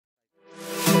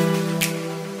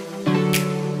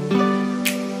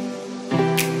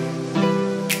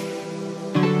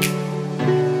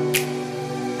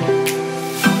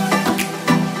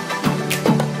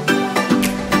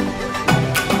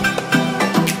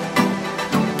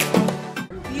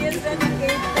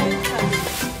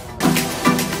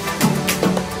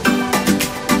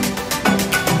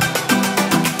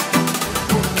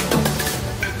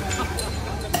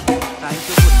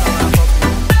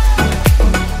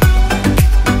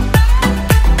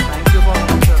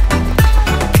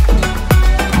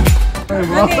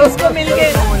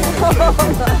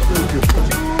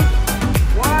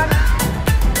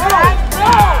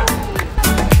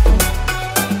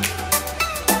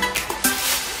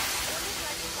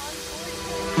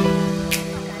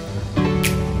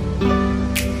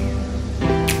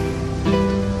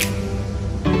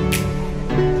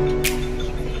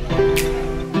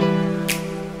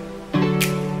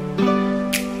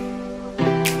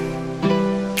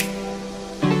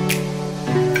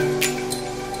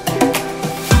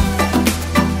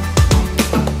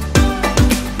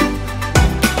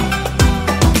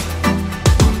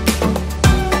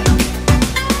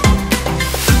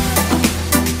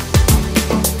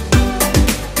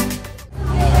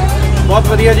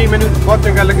बहुत वधिया जी, मैंने बहुत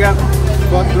चंगा लग्या,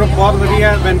 ग्रुप बहुत वधिया,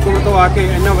 वैनकूवर तो आके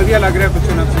इन्ना वधिया लग रहा कुछ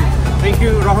ना। थैंक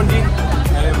यू रोहन जी।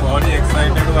 अरे बहुत ही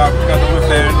एक्साइटेड हूँ, आपका तो मैं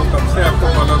फैन हूँ, कब से आपको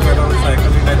फॉलो कर रहा हूँ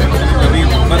साइकिलिंग का। कभी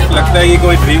बस लगता है कि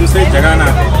कोई ड्रीम से जगह ना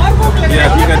आते, ये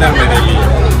हकीकत है मेरे लिए।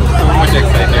 So much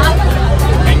excited,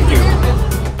 thank you.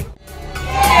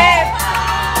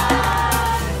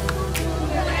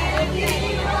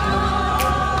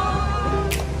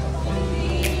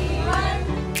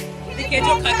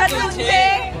 जो खत तुझे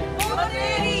वो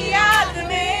तेरी याद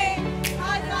में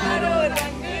हजारों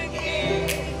रंग के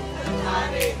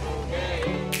तारे हो गए।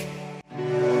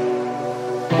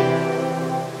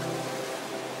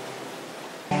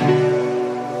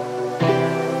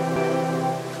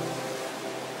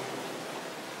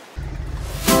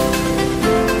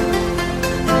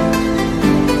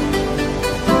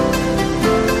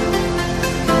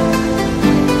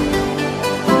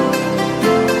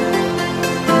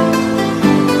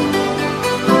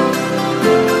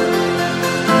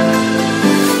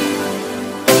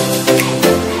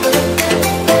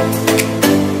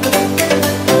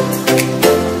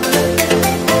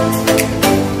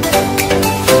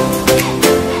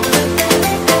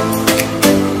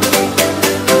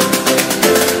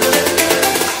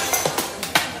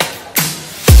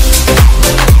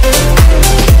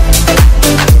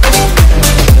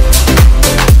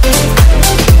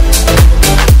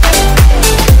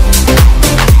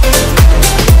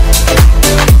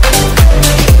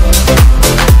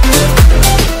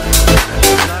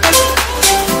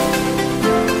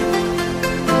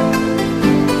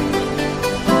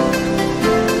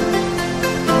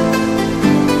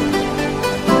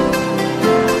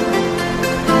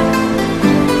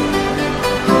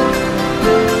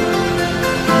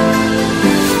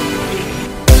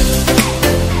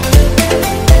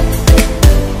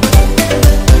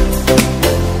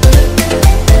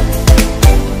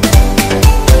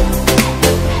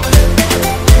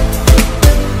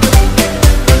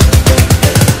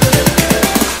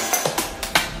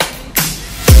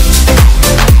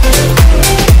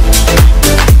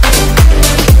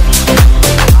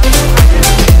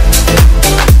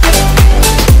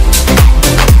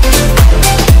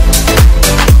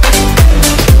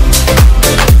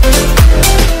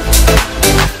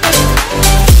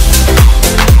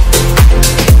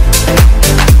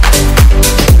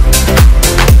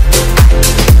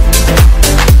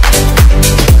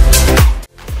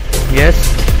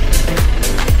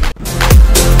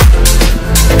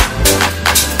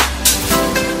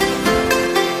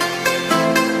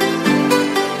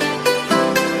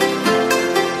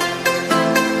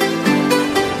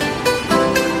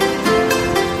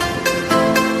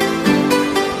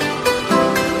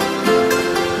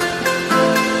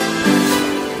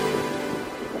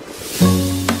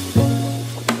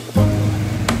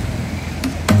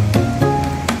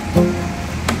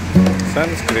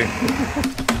 Sanskrit.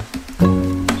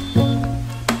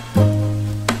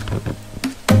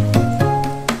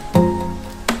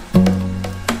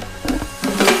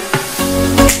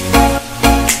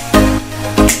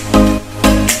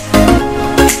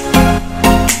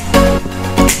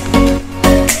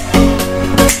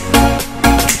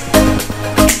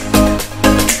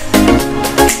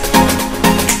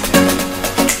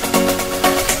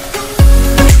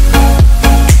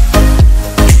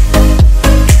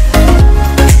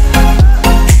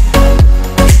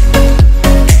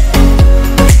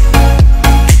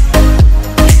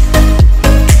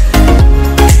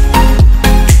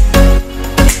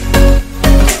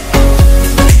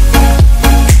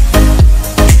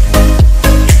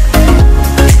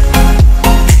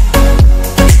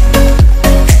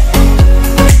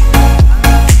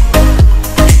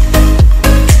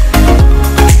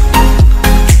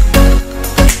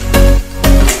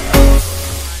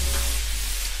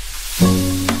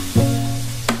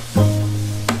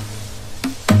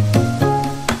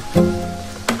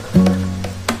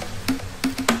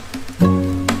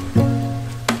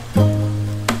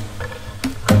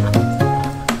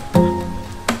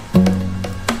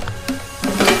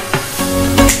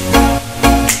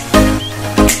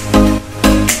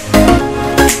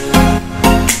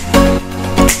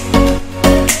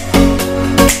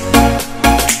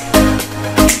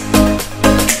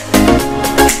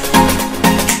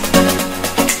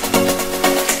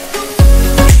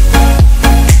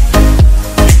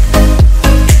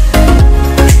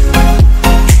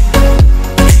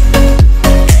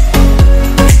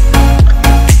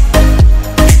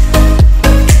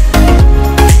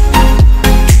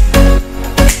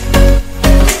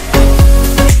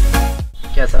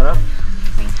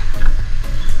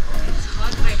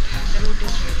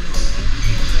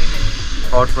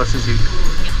 Hot versus heat.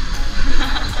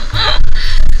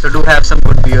 So do have some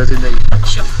good beers in the evening.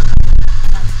 Sure.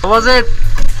 How was it?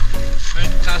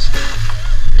 Fantastic.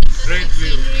 Great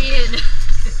view. Very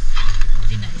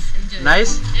nice. Enjoy.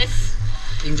 Nice? Yes.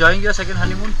 Enjoying your second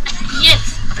honeymoon?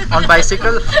 Yes. On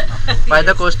bicycle? By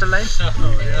the coastal line?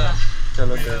 Oh, yeah.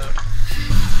 Chalo good.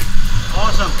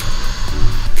 Awesome.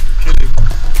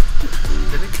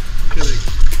 Killing.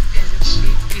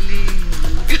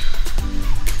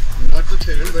 Not the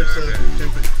tail, but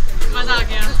temperature. मजा आ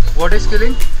गया. What is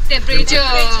killing? Temperature.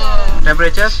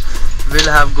 Temperature?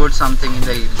 We'll have good something in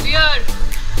the evening. Beer.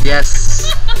 Yes.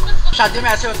 शादी में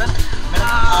ऐसे होता है?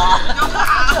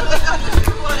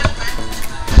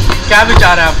 क्या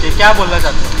विचार है आपके? क्या बोलना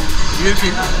चाहते हैं?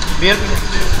 बियर पीने?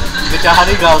 विचार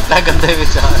ही गालता है, गंदे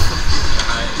विचार.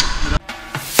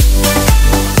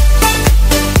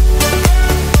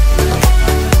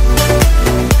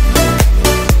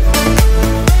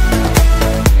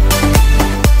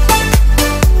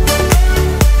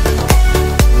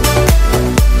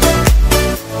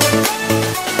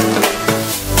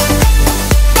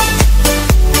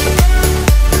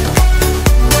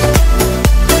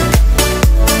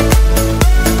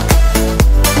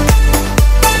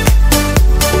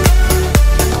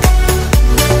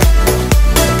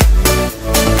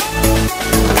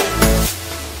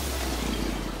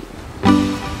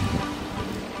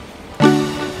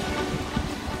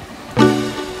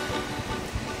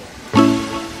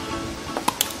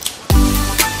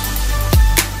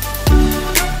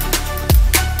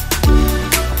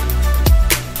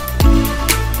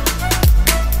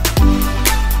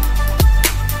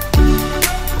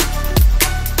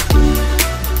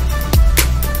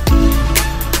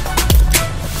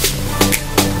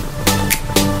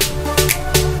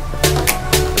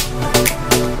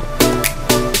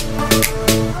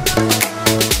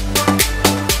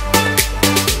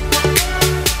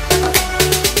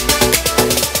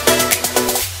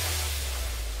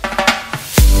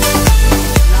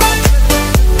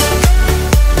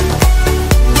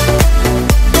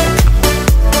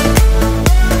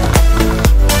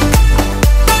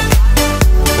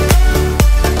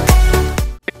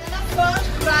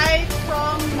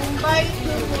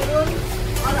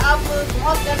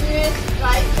 बहुत गर्मी में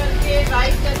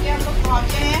ड्राइव करके हम लोग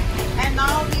पहुंचे हैं and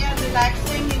now we are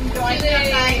relaxing enjoying the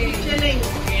time chilling.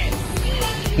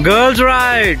 Girls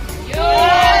ride.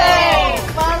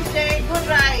 First day good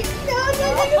ride.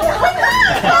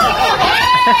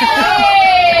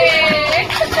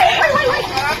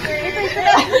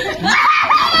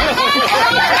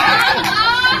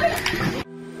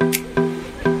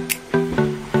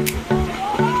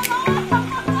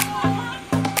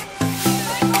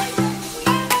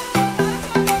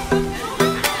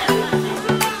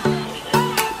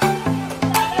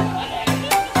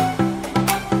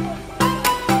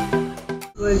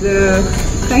 Was a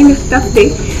kind of tough day,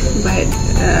 but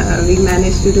we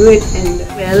managed to do it and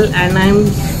well, and I'm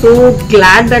so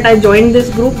glad that I joined this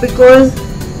group because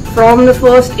from the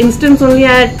first instance only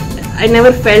I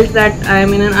never felt that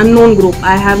I'm in an unknown group.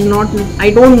 I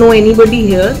don't know anybody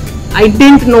here. I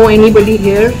didn't know anybody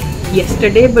here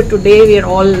yesterday, but today we are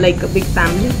all like a big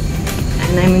family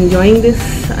and I'm enjoying this.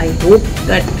 I hope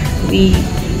that we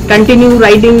continue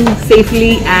riding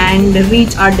safely and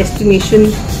reach our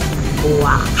destination.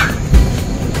 Wow.